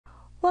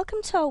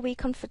Welcome to our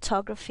week on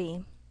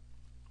photography.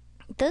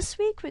 This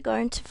week we're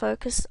going to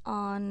focus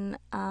on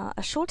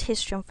a short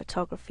history on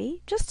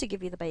photography, just to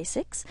give you the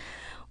basics.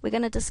 We're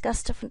going to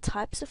discuss different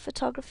types of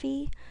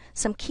photography,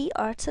 some key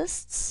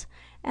artists,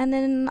 and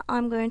then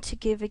I'm going to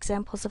give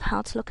examples of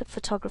how to look at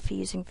photography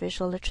using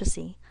visual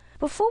literacy.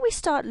 Before we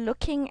start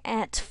looking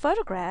at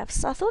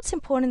photographs, I thought it's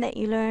important that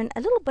you learn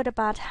a little bit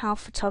about how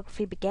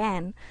photography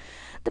began.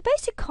 The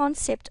basic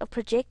concept of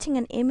projecting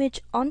an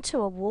image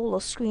onto a wall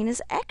or screen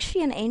is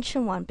actually an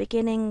ancient one,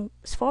 beginning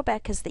as far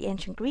back as the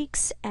ancient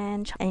Greeks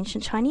and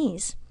ancient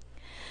Chinese.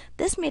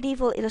 This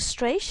medieval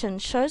illustration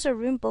shows a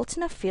room built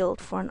in a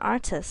field for an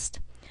artist.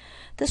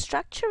 The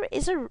structure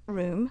is a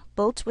room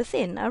built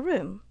within a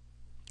room.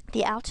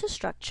 The outer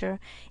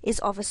structure is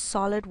of a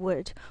solid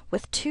wood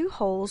with two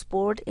holes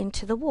bored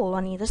into the wall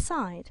on either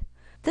side.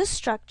 This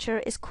structure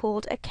is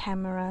called a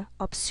camera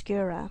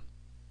obscura.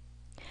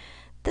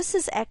 This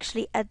is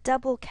actually a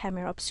double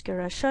camera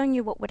obscura, showing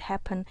you what would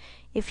happen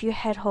if you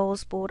had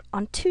holes bored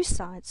on two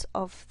sides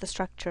of the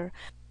structure.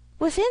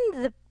 Within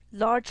the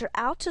larger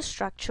outer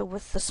structure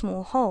with the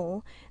small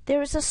hole,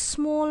 there is a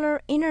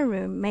smaller inner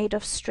room made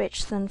of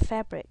stretched thin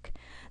fabric.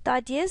 The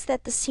idea is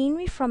that the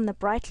scenery from the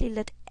brightly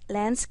lit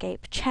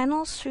landscape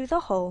channels through the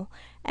hole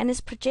and is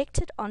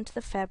projected onto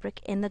the fabric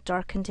in the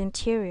darkened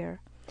interior.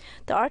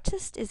 The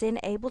artist is then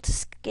able to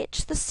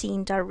sketch the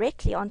scene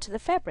directly onto the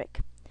fabric.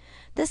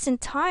 This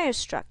entire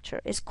structure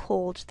is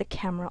called the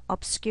camera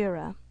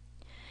obscura.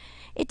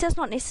 It does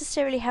not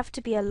necessarily have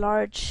to be a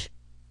large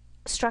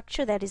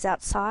structure that is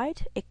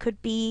outside. It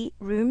could be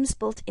rooms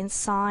built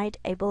inside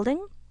a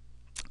building,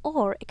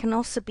 or it can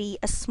also be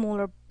a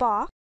smaller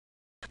box.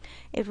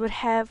 It would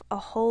have a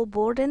hole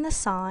bored in the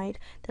side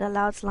that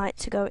allows light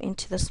to go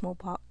into the small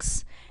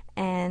box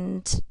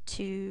and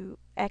to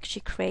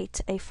actually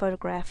create a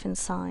photograph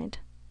inside.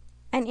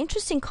 An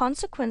interesting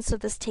consequence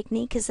of this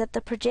technique is that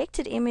the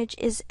projected image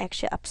is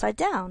actually upside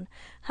down.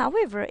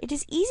 However, it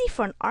is easy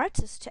for an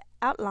artist to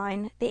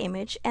outline the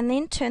image and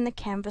then turn the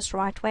canvas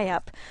right way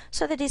up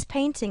so that his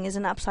painting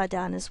isn't upside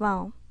down as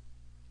well.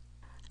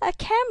 A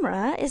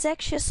camera is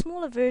actually a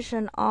smaller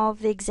version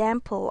of the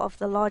example of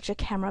the larger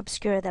camera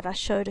obscura that I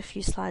showed a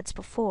few slides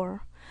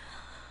before.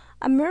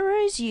 A mirror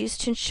is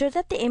used to ensure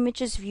that the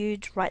image is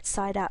viewed right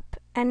side up,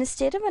 and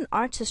instead of an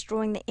artist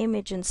drawing the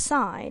image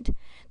inside,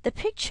 the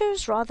picture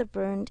is rather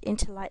burned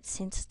into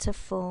light-sensitive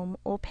film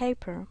or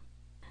paper.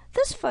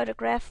 This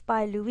photograph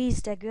by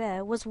Louise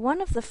Daguerre was one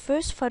of the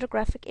first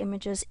photographic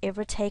images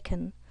ever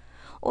taken.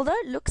 Although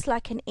it looks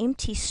like an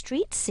empty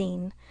street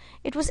scene,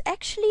 it was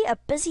actually a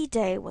busy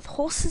day with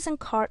horses and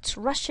carts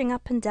rushing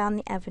up and down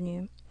the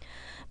avenue.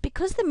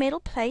 Because the metal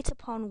plate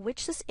upon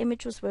which this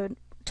image was burned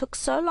took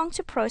so long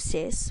to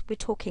process, we're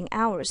talking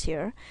hours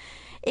here,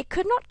 it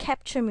could not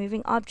capture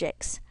moving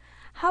objects.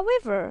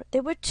 However,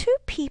 there were two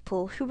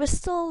people who were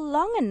still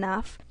long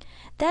enough,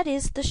 that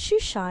is, the shoe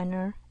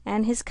shiner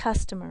and his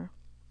customer.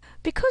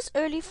 Because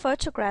early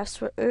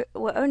photographs were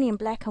only in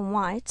black and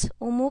white,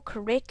 or more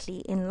correctly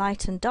in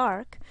light and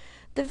dark,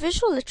 the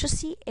visual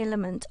literacy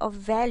element of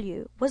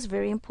value was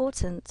very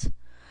important.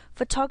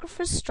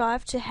 Photographers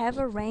strive to have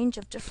a range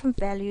of different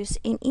values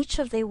in each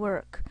of their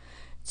work,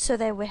 so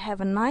they would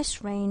have a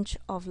nice range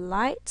of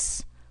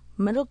lights,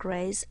 middle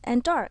grays,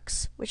 and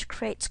darks, which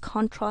creates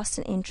contrast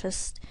and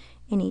interest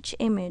in each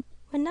image.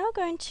 We're now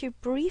going to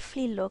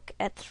briefly look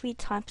at three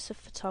types of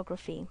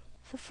photography.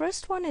 The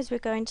first one is we're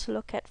going to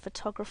look at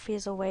photography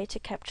as a way to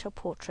capture a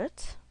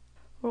portrait.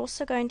 We're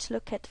also going to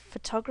look at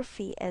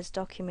photography as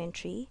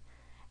documentary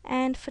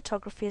and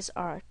photography as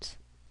art.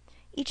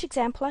 Each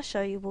example I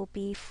show you will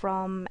be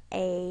from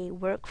a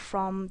work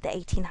from the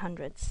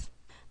 1800s.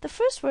 The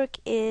first work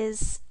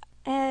is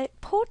a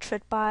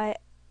portrait by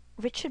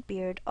Richard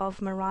Beard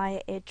of Maria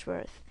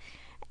Edgeworth,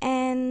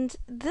 and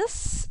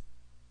this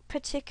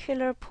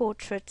particular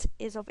portrait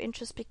is of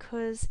interest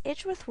because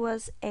Edgeworth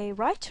was a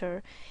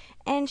writer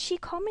and she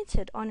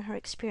commented on her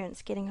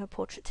experience getting her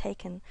portrait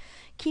taken.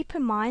 Keep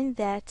in mind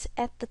that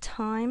at the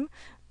time,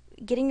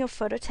 getting your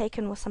photo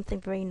taken was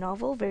something very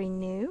novel, very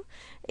new.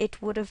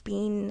 It would have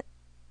been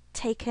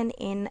taken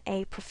in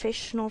a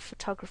professional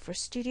photographer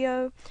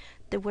studio.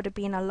 There would have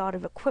been a lot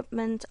of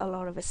equipment, a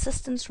lot of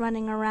assistants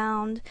running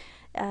around.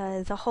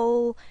 The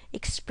whole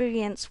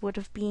experience would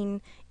have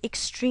been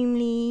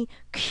extremely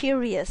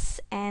curious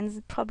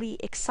and probably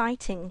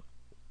exciting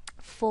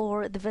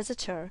for the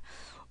visitor.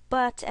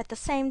 But at the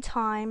same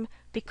time,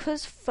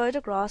 because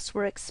photographs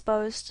were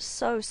exposed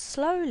so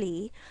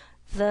slowly,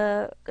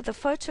 the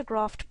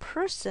photographed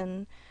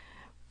person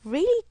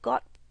really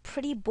got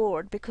pretty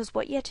bored, because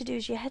what you had to do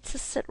is you had to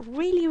sit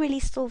really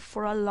still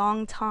for a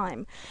long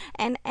time,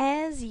 and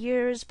as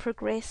years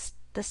progressed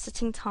the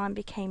sitting time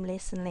became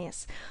less and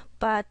less.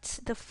 But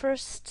the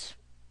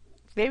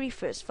very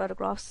first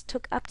photographs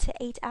took up to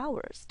 8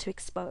 hours to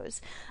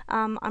expose.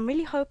 I'm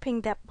really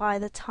hoping that by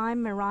the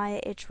time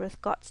Maria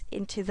Edgeworth got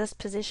into this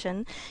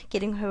position,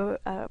 getting her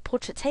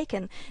portrait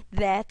taken,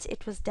 that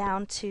it was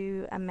down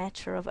to a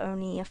matter of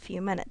only a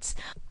few minutes.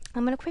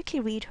 I'm going to quickly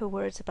read her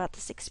words about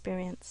this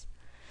experience.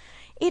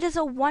 It is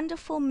a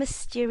wonderful,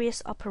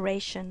 mysterious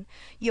operation.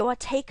 You are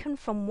taken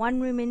from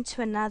one room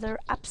into another,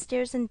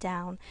 upstairs and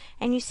down,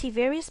 and you see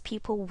various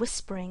people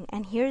whispering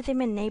and hear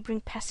them in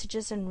neighboring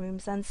passages and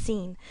rooms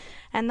unseen,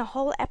 and the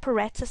whole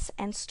apparatus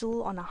and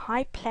stool on a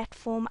high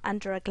platform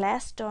under a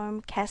glass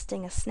dome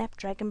casting a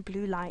snapdragon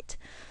blue light,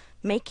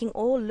 making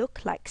all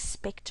look like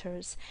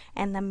spectres,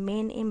 and the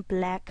men in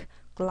black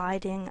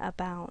gliding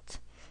about.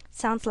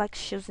 Sounds like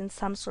she was in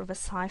some sort of a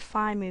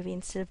sci-fi movie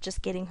instead of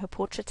just getting her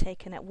portrait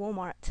taken at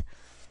Walmart.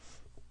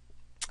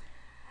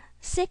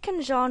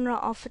 Second genre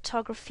of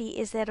photography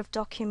is that of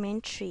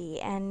documentary,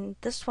 and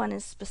this one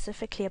is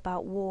specifically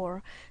about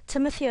war.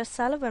 Timothy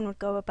O'Sullivan would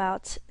go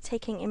about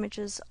taking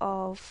images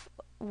of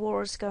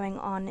wars going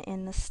on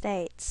in the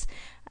States,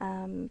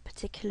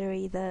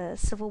 particularly the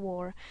Civil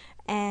War,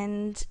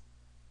 and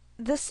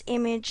this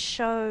image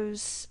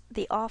shows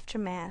the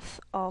aftermath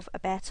of a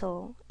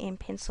battle in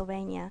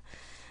Pennsylvania.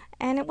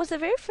 And it was the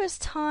very first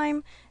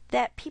time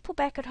that people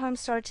back at home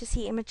started to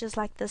see images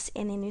like this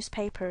in their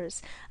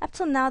newspapers. Up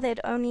till now they'd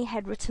only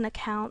had written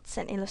accounts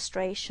and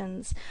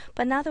illustrations,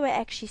 but now they were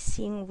actually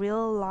seeing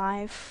real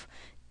life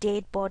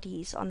dead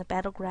bodies on the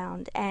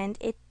battleground, and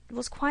it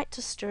was quite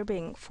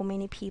disturbing for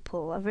many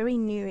people, a very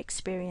new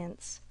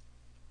experience.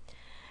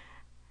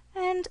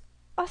 And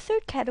our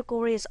third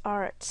category is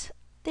art.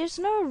 There's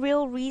no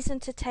real reason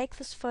to take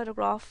this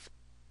photograph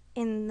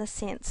in the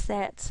sense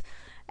that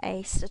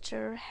a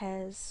sitter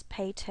has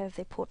paid to have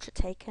their portrait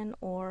taken,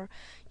 or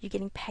you're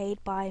getting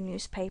paid by a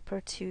newspaper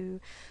to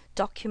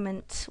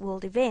document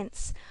world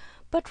events,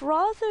 but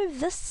rather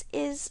this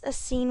is a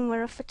scene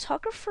where a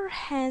photographer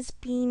has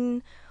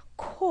been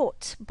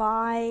caught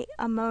by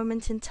a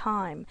moment in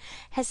time,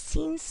 has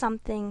seen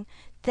something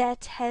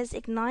that has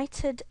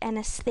ignited an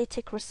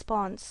aesthetic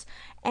response,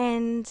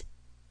 and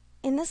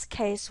in this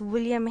case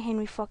William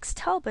Henry Fox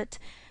Talbot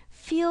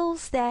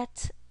feels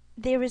that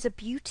there is a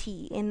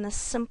beauty in the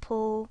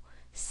simple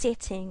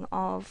setting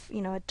of,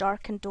 a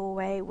darkened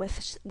doorway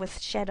with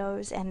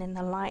shadows, and then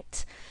the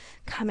light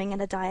coming at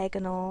a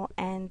diagonal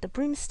and the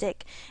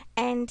broomstick,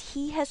 and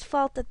he has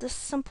felt that this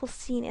simple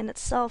scene in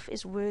itself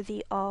is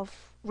worthy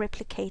of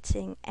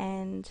replicating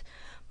and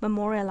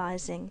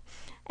memorializing.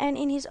 And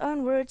in his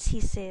own words he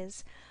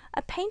says,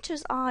 "A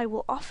painter's eye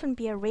will often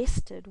be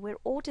arrested where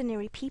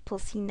ordinary people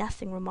see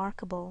nothing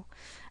remarkable.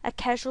 A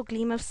casual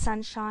gleam of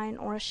sunshine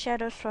or a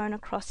shadow thrown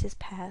across his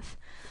path,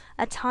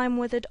 a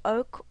time-withered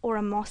oak or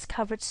a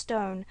moss-covered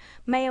stone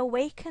may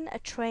awaken a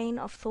train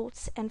of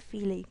thoughts and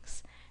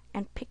feelings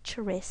and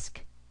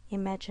picturesque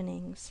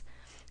imaginings."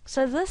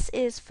 So this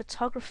is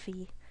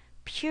photography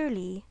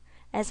purely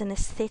as an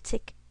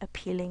aesthetic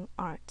appealing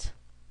art.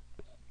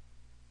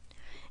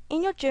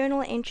 In your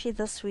journal entry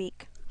this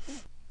week,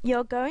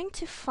 you're going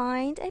to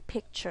find a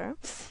picture,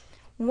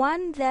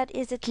 one that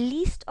is at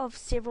least of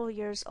several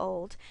years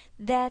old,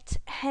 that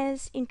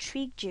has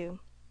intrigued you.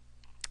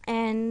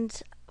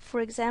 And for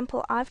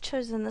example, I've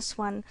chosen this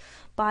one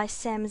by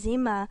Sam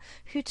Zima,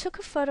 who took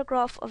a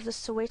photograph of the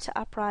Soweto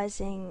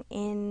uprising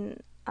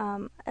in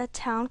a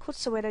town called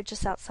Soweto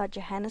just outside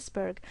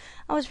Johannesburg.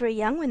 I was very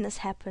young when this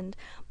happened,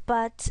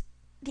 but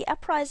the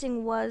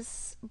uprising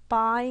was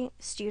by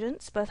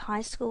students, both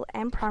high school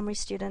and primary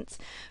students,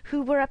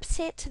 who were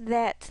upset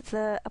that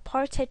the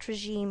apartheid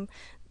regime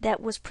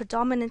that was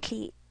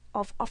predominantly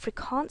of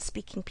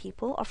Afrikaans-speaking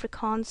people.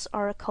 Afrikaans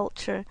are a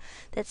culture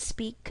that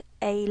speak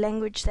a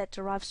language that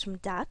derives from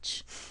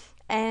Dutch,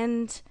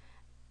 and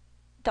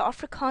the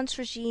Afrikaans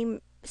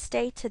regime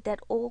stated that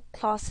all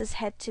classes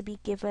had to be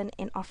given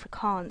in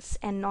Afrikaans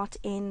and not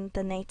in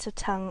the native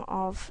tongue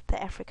of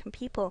the African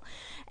people.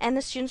 And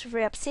the students were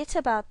very upset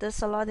about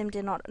this. A lot of them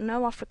did not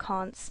know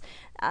Afrikaans.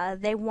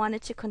 They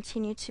wanted to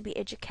continue to be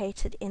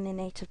educated in their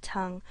native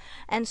tongue.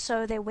 And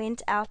so they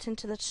went out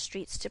into the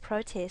streets to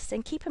protest.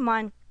 And keep in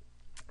mind,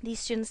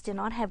 these students did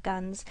not have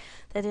guns.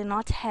 They did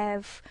not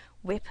have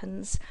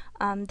weapons.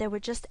 They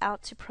were just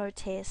out to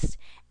protest,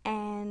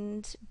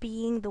 and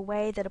being the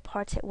way that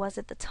apartheid was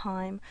at the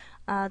time,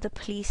 the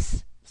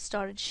police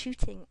started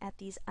shooting at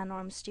these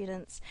unarmed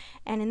students.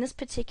 And in this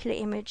particular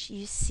image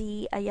you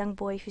see a young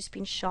boy who's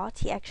been shot.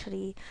 He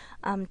actually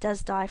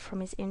does die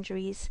from his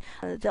injuries.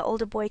 The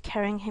older boy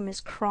carrying him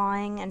is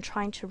crying and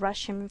trying to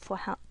rush him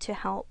to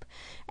help,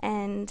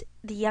 and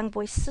the young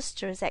boy's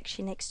sister is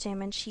actually next to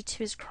him, and she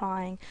too is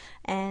crying,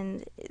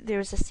 and there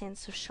is a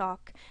sense of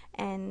shock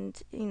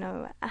and,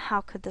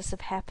 how could this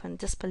have happened,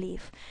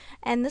 disbelief.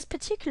 And this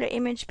particular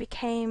image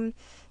became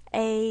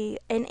an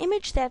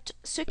image that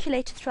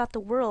circulated throughout the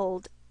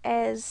world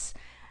as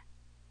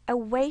a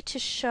way to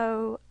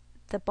show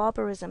the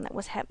barbarism that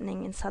was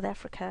happening in South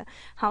Africa,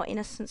 how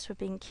innocents were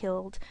being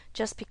killed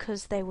just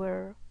because they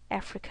were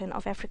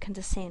of African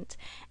descent.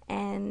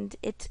 And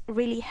it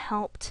really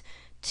helped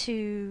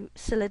to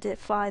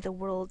solidify the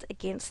world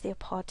against the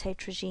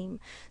apartheid regime.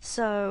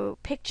 So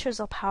pictures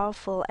are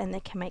powerful and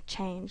they can make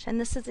change, and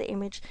this is the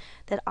image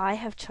that I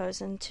have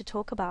chosen to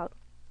talk about.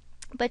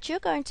 But you're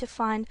going to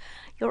find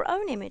your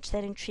own image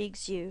that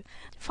intrigues you.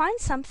 Find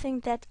something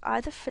that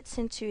either fits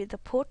into the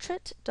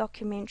portrait,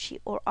 documentary,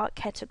 or art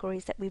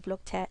categories that we've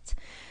looked at.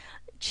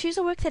 Choose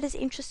a work that has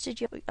interested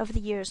you over the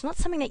years, not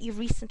something that you've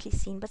recently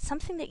seen, but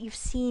something that you've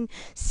seen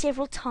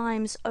several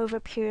times over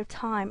a period of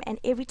time, and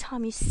every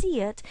time you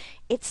see it,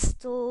 it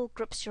still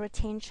grips your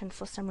attention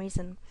for some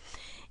reason.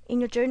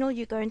 In your journal,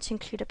 you're going to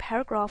include a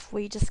paragraph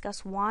where you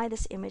discuss why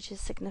this image is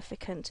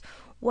significant.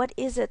 What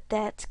is it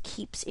that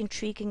keeps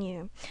intriguing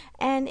you?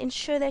 And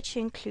ensure that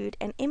you include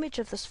an image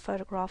of this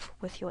photograph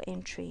with your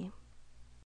entry.